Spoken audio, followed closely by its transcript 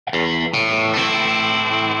Hello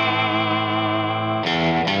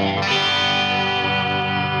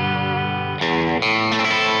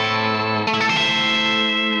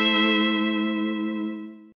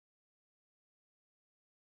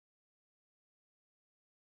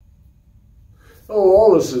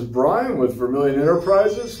all, this is Brian with Vermillion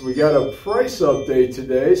Enterprises. We got a price update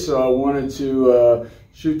today, so I wanted to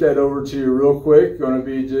shoot that over to you real quick. Going to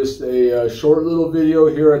be just a short little video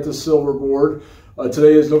here at the silver board.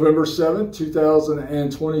 Today is November 7th,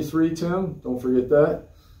 2023, Tim. Don't forget that.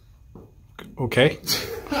 Okay.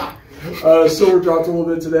 Silver dropped a little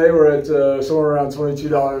bit today. We're at somewhere around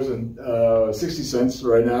 $22.60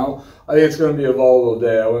 right now. I think it's going to be a volatile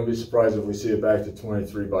day. I wouldn't be surprised if we see it back to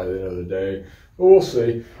 23 by the end of the day. But we'll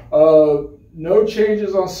see. No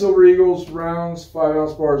changes on Silver Eagles, rounds,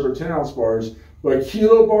 5-ounce bars, or 10-ounce bars. But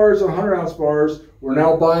kilo bars and 100-ounce bars, we're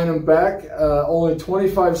now buying them back only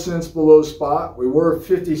 25 cents below spot. We were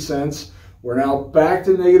 50 cents. We're now back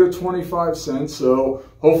to negative 25 cents. So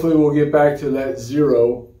hopefully we'll get back to that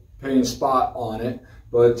zero paying spot on it.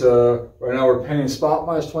 But right now we're paying spot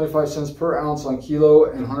minus 25 cents per ounce on kilo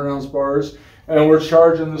and 100-ounce bars. And we're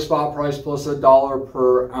charging the spot price plus $1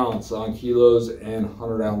 per ounce on kilos and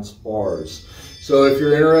 100-ounce bars. So if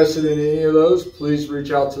you're interested in any of those, please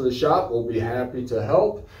reach out to the shop. We'll be happy to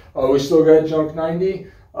help. We still got Junk 90,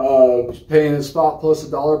 paying the spot plus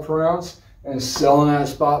 $1 per ounce and selling at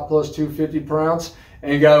spot plus $2.50 per ounce.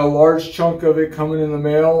 And got a large chunk of it coming in the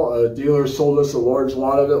mail. A dealer sold us a large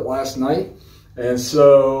lot of it last night. And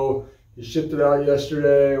so he shipped it out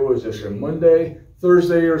yesterday. What was this, Monday?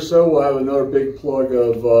 Thursday or so, we'll have another big plug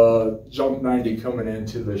of Junk 90 coming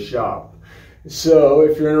into the shop. So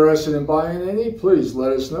if you're interested in buying any, please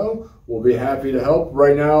let us know. We'll be happy to help.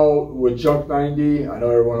 Right now with Junk 90, I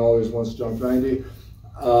know everyone always wants Junk 90.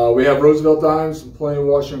 We have Roosevelt dimes, plenty of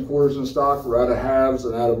Washington quarters in stock. We're out of halves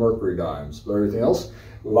and out of Mercury dimes. But everything else,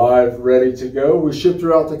 live, ready to go. We ship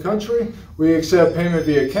throughout the country. We accept payment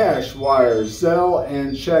via cash, wires, Zelle,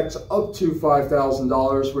 and checks up to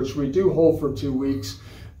 $5,000, which we do hold for 2 weeks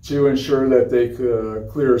to ensure that they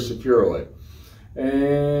clear securely.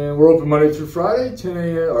 And we're open Monday through Friday, 10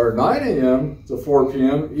 a.m. or 9 a.m. to 4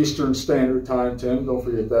 p.m. Eastern Standard Time, Tim, don't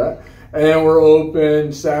forget that. And we're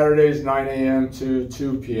open Saturdays, 9 a.m. to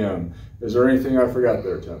 2 p.m. Is there anything I forgot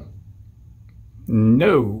there, Tim?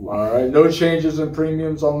 No. All right, no changes in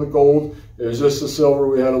premiums on the gold. It was just the silver.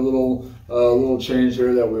 We had a little change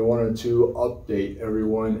there that we wanted to update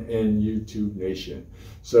everyone in YouTube Nation.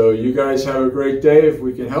 So you guys have a great day. If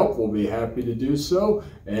we can help, we'll be happy to do so.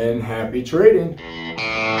 And happy trading.